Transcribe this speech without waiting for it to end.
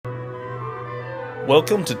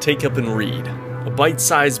Welcome to Take Up and Read, a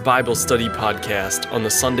bite-sized Bible study podcast on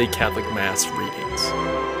the Sunday Catholic Mass readings.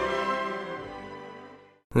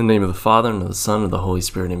 In the name of the Father, and of the Son, and of the Holy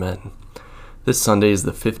Spirit, amen. This Sunday is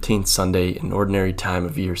the 15th Sunday in Ordinary Time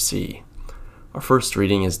of Year C. Our first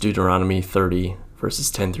reading is Deuteronomy 30,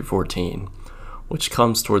 verses 10 through 14, which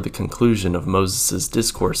comes toward the conclusion of Moses'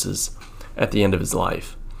 discourses at the end of his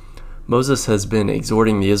life. Moses has been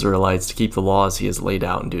exhorting the Israelites to keep the laws he has laid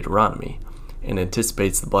out in Deuteronomy, and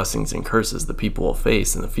anticipates the blessings and curses the people will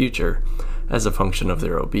face in the future as a function of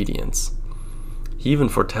their obedience. He even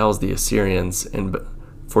foretells the Assyrian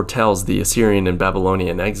and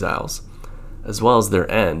Babylonian exiles, as well as their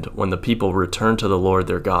end when the people return to the Lord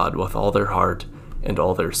their God with all their heart and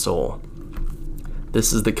all their soul.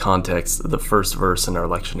 This is the context of the first verse in our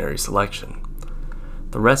lectionary selection.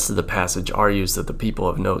 The rest of the passage argues that the people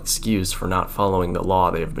have no excuse for not following the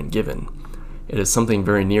law they have been given. It is something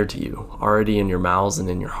very near to you, already in your mouths and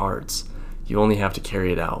in your hearts. You only have to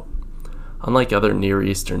carry it out. Unlike other Near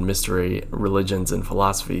Eastern mystery religions and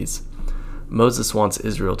philosophies, Moses wants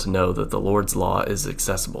Israel to know that the Lord's law is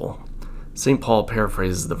accessible. St. Paul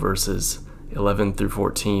paraphrases the verses 11 through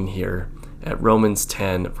 14 here at Romans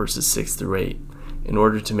 10, verses 6 through 8, in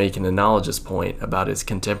order to make an analogous point about his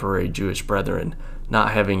contemporary Jewish brethren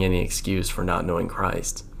not having any excuse for not knowing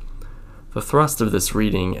Christ. The thrust of this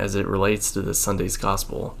reading, as it relates to this Sunday's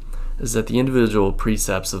Gospel, is that the individual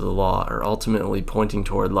precepts of the law are ultimately pointing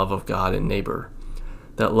toward love of God and neighbor.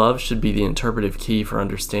 That love should be the interpretive key for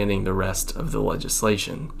understanding the rest of the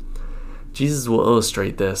legislation. Jesus will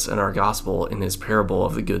illustrate this in our Gospel in his parable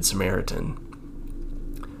of the Good Samaritan.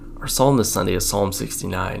 Our psalm this Sunday is Psalm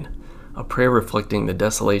 69, a prayer reflecting the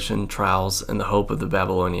desolation, trials, and the hope of the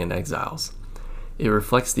Babylonian exiles. It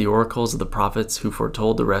reflects the oracles of the prophets who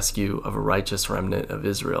foretold the rescue of a righteous remnant of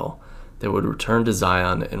Israel that would return to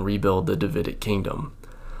Zion and rebuild the Davidic kingdom.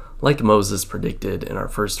 Like Moses predicted in our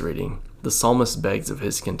first reading, the psalmist begs of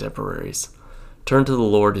his contemporaries, "Turn to the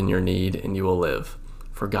Lord in your need, and you will live,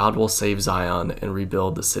 for God will save Zion and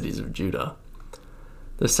rebuild the cities of Judah."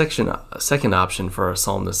 The second option for our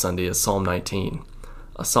psalm this Sunday is Psalm 19,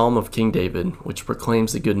 a psalm of King David which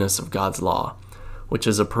proclaims the goodness of God's law, which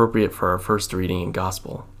is appropriate for our first reading and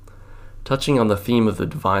gospel. Touching on the theme of the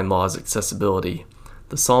divine law's accessibility,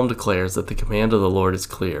 the psalm declares that the command of the Lord is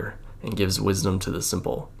clear and gives wisdom to the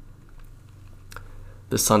simple.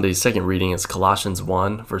 This Sunday's second reading is Colossians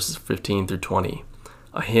 1, verses 15 through 20,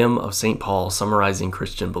 a hymn of St. Paul summarizing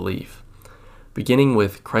Christian belief. Beginning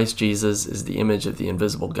with Christ Jesus is the image of the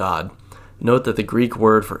invisible God, note that the Greek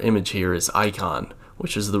word for image here is icon,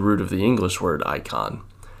 which is the root of the English word icon.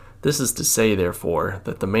 This is to say, therefore,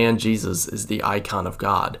 that the man Jesus is the icon of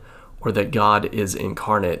God, or that God is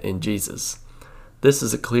incarnate in Jesus. This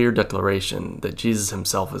is a clear declaration that Jesus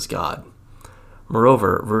himself is God.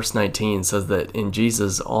 Moreover, verse 19 says that in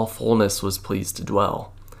Jesus all fullness was pleased to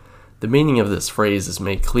dwell. The meaning of this phrase is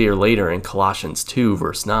made clear later in Colossians 2,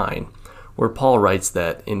 verse 9, where Paul writes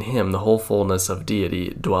that in him the whole fullness of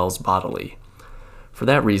deity dwells bodily. For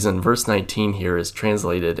that reason, verse 19 here is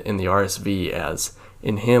translated in the RSV as,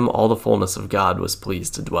 "In him all the fullness of God was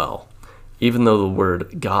pleased to dwell," even though the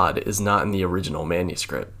word God is not in the original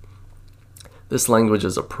manuscript. This language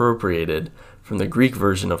is appropriated from the Greek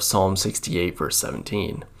version of Psalm 68, verse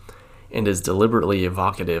 17, and is deliberately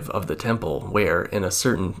evocative of the temple where, in a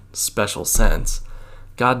certain special sense,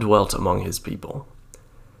 God dwelt among his people.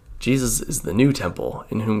 Jesus is the new temple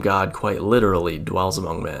in whom God quite literally dwells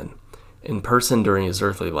among men, in person during his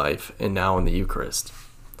earthly life and now in the Eucharist.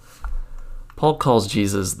 Paul calls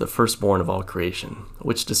Jesus the firstborn of all creation,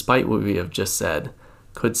 which, despite what we have just said,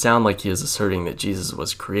 could sound like he is asserting that Jesus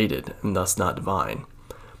was created and thus not divine.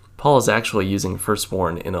 Paul is actually using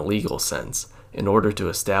firstborn in a legal sense in order to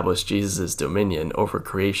establish Jesus' dominion over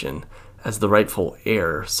creation as the rightful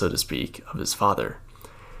heir, so to speak, of his Father.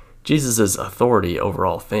 Jesus' authority over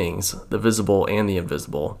all things, the visible and the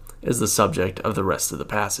invisible, is the subject of the rest of the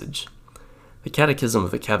passage. The Catechism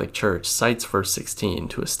of the Catholic Church cites verse 16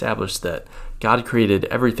 to establish that God created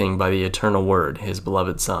everything by the eternal Word, his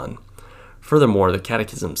beloved Son. Furthermore, the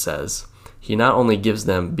Catechism says, he not only gives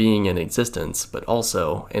them being and existence, but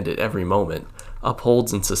also, and at every moment,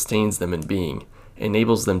 upholds and sustains them in being,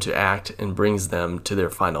 enables them to act, and brings them to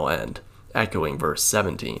their final end, echoing verse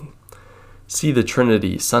 17. See the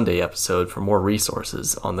Trinity Sunday episode for more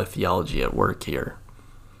resources on the theology at work here.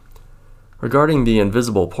 Regarding the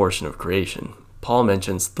invisible portion of creation, Paul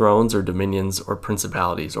mentions thrones or dominions or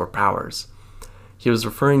principalities or powers. He was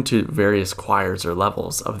referring to various choirs or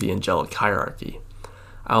levels of the angelic hierarchy.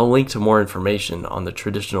 I'll link to more information on the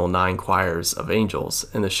traditional 9 choirs of angels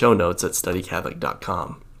in the show notes at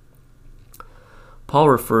studycatholic.com. Paul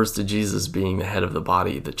refers to Jesus being the head of the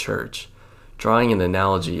body, the church, drawing an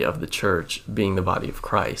analogy of the church being the body of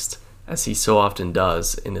Christ, as he so often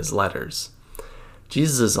does in his letters.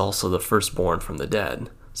 Jesus is also the firstborn from the dead,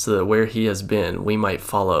 so that where he has been, we might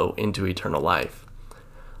follow into eternal life.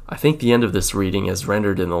 I think the end of this reading as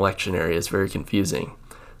rendered in the lectionary is very confusing,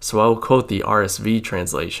 so I will quote the RSV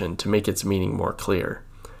translation to make its meaning more clear.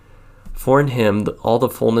 For in him all the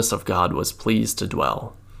fullness of God was pleased to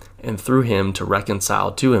dwell, and through him to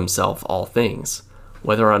reconcile to himself all things,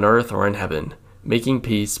 whether on earth or in heaven, making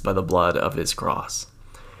peace by the blood of his cross.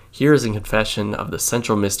 Here is a confession of the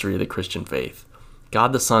central mystery of the Christian faith.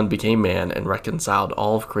 God the Son became man and reconciled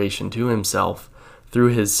all of creation to himself through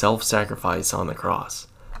his self-sacrifice on the cross.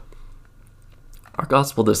 Our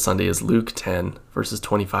gospel this Sunday is Luke 10, verses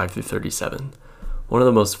 25 through 37, one of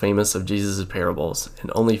the most famous of Jesus' parables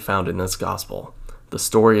and only found in this gospel, the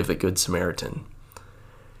story of the Good Samaritan.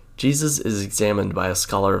 Jesus is examined by a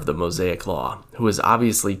scholar of the Mosaic Law, who is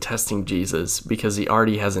obviously testing Jesus because he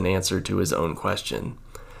already has an answer to his own question.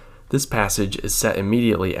 This passage is set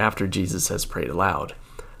immediately after Jesus has prayed aloud.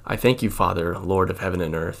 I thank you, Father, Lord of heaven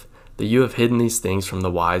and earth, that you have hidden these things from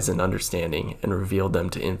the wise and understanding and revealed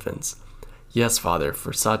them to infants. Yes, Father,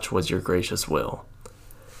 for such was your gracious will.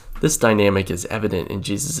 This dynamic is evident in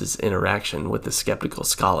Jesus' interaction with the skeptical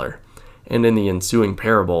scholar, and in the ensuing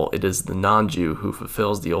parable, it is the non-Jew who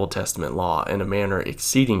fulfills the Old Testament law in a manner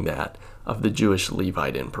exceeding that of the Jewish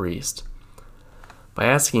Levite and priest. By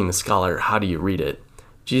asking the scholar, how do you read it,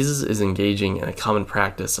 Jesus is engaging in a common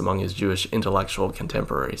practice among his Jewish intellectual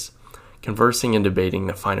contemporaries, conversing and debating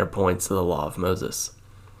the finer points of the law of Moses.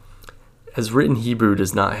 As written Hebrew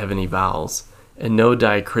does not have any vowels, and no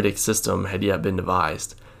diacritic system had yet been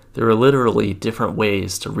devised, there are literally different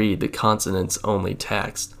ways to read the consonants-only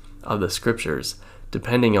text of the scriptures,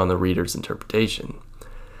 depending on the reader's interpretation.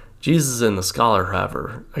 Jesus and the scholar,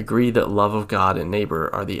 however, agree that love of God and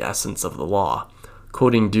neighbor are the essence of the law,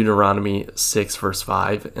 quoting Deuteronomy 6 verse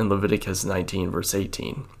 5 and Leviticus 19 verse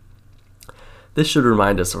 18. This should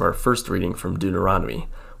remind us of our first reading from Deuteronomy,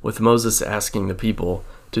 with Moses asking the people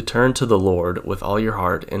to turn to the Lord with all your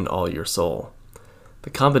heart and all your soul.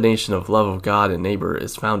 The combination of love of God and neighbor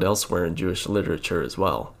is found elsewhere in Jewish literature as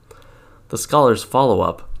well. The scholar's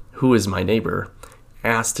follow-up, who is my neighbor,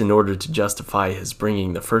 asked in order to justify his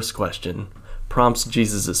bringing the first question, prompts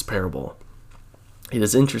Jesus' parable. It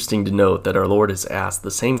is interesting to note that our Lord is asked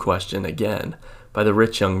the same question again by the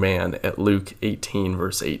rich young man at Luke 18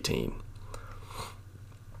 verse 18.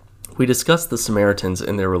 We discussed the Samaritans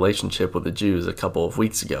and their relationship with the Jews a couple of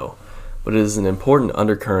weeks ago, but it is an important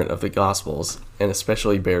undercurrent of the Gospels and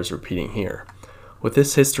especially bears repeating here. With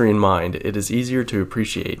this history in mind, it is easier to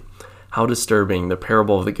appreciate how disturbing the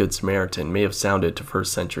parable of the Good Samaritan may have sounded to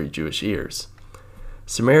first-century Jewish ears.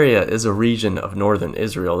 Samaria is a region of northern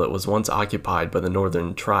Israel that was once occupied by the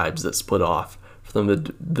northern tribes that split off from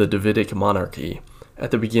the Davidic monarchy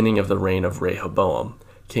at the beginning of the reign of Rehoboam,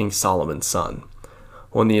 King Solomon's son.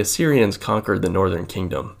 When the Assyrians conquered the northern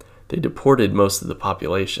kingdom, they deported most of the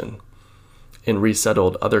population and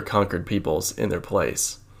resettled other conquered peoples in their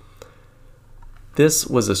place. This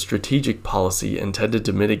was a strategic policy intended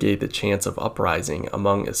to mitigate the chance of uprising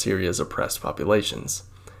among Assyria's oppressed populations.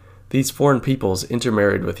 These foreign peoples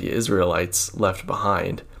intermarried with the Israelites left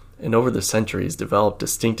behind, and over the centuries developed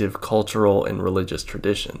distinctive cultural and religious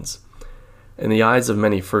traditions. In the eyes of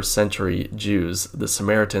many first-century Jews, the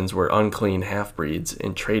Samaritans were unclean half-breeds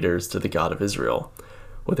and traitors to the God of Israel,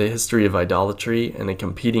 with a history of idolatry and a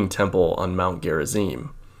competing temple on Mount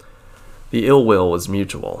Gerizim. The ill will was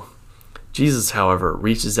mutual. Jesus, however,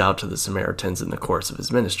 reaches out to the Samaritans in the course of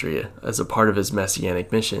his ministry as a part of his messianic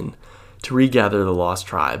mission to regather the lost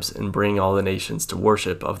tribes and bring all the nations to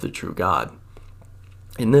worship of the true God.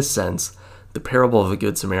 In this sense, the parable of the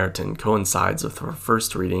Good Samaritan coincides with our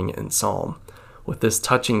first reading in Psalm, with this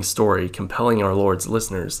touching story compelling our Lord's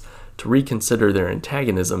listeners to reconsider their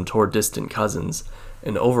antagonism toward distant cousins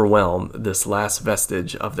and overwhelm this last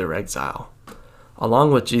vestige of their exile.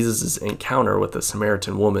 Along with Jesus' encounter with the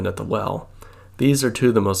Samaritan woman at the well, these are two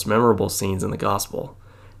of the most memorable scenes in the Gospel,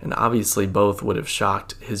 and obviously both would have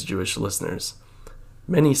shocked his Jewish listeners.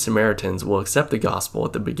 Many Samaritans will accept the Gospel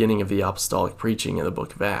at the beginning of the apostolic preaching in the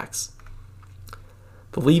book of Acts.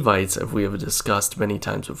 The Levites, as we have discussed many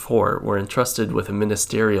times before, were entrusted with a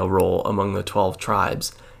ministerial role among the 12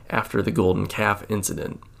 tribes after the golden calf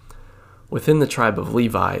incident. Within the tribe of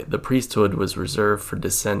Levi, the priesthood was reserved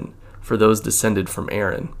for those descended from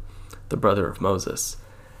Aaron, the brother of Moses.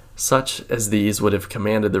 Such as these would have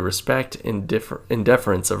commanded the respect and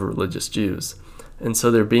deference of religious Jews, and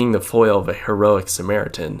so their being the foil of a heroic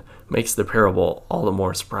Samaritan makes the parable all the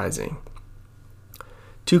more surprising.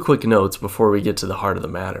 Two quick notes before we get to the heart of the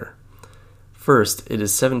matter. First, it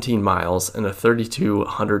is 17 miles and a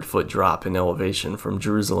 3,200-foot drop in elevation from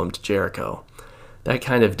Jerusalem to Jericho. That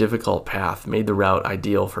kind of difficult path made the route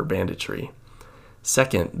ideal for banditry.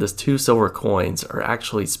 Second, the 2 silver coins are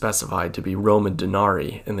actually specified to be Roman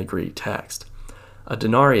denarii in the Greek text. A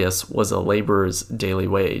denarius was a laborer's daily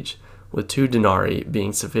wage, with 2 denarii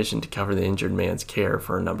being sufficient to cover the injured man's care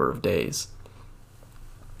for a number of days.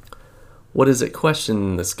 What is at question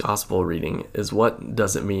in this gospel reading is what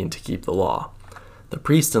does it mean to keep the law? The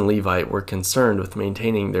priest and Levite were concerned with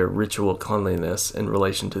maintaining their ritual cleanliness in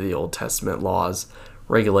relation to the Old Testament laws,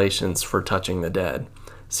 regulations for touching the dead.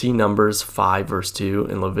 See Numbers 5 verse 2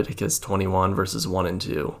 and Leviticus 21 verses 1 and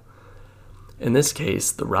 2. In this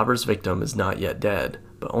case, the robber's victim is not yet dead,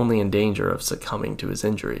 but only in danger of succumbing to his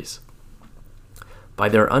injuries. By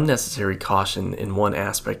their unnecessary caution in one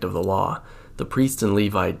aspect of the law, the priest and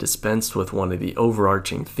Levite dispensed with one of the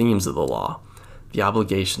overarching themes of the law, the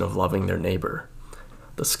obligation of loving their neighbor.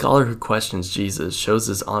 The scholar who questions Jesus shows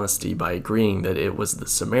his honesty by agreeing that it was the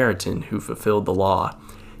Samaritan who fulfilled the law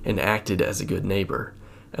and acted as a good neighbor,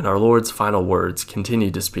 and our Lord's final words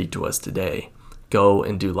continue to speak to us today: "Go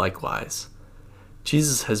and do likewise."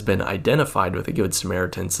 Jesus has been identified with a good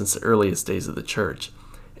Samaritan since the earliest days of the church,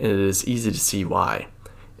 and it is easy to see why.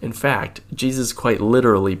 In fact, Jesus quite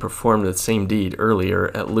literally performed the same deed earlier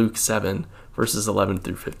at Luke 7, verses 11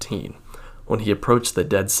 through 15, when he approached the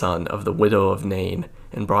dead son of the widow of Nain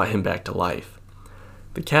and brought him back to life.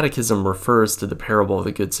 The Catechism refers to the parable of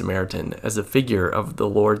the Good Samaritan as a figure of the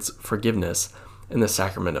Lord's forgiveness in the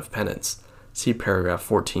sacrament of penance. See paragraph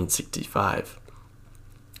 1465.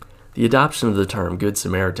 The adoption of the term Good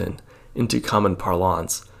Samaritan into common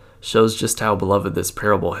parlance shows just how beloved this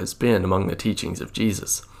parable has been among the teachings of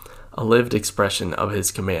Jesus, a lived expression of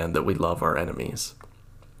his command that we love our enemies.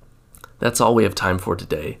 That's all we have time for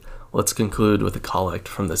today. Let's conclude with a collect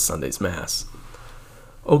from this Sunday's Mass.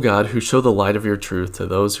 O God, who show the light of your truth to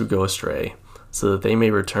those who go astray, so that they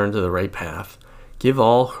may return to the right path, give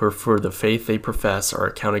all who for the faith they profess are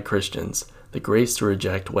accounted Christians the grace to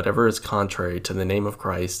reject whatever is contrary to the name of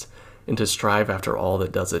Christ and to strive after all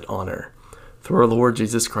that does it honor. Through our Lord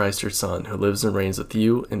Jesus Christ, your Son, who lives and reigns with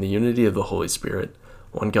you in the unity of the Holy Spirit,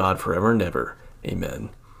 one God, forever and ever. Amen.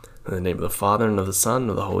 In the name of the Father, and of the Son, and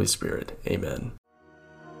of the Holy Spirit. Amen.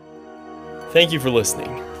 Thank you for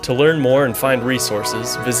listening. To learn more and find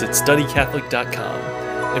resources, visit studycatholic.com.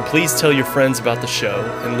 And please tell your friends about the show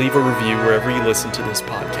and leave a review wherever you listen to this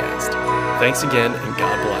podcast. Thanks again, and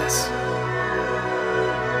God bless.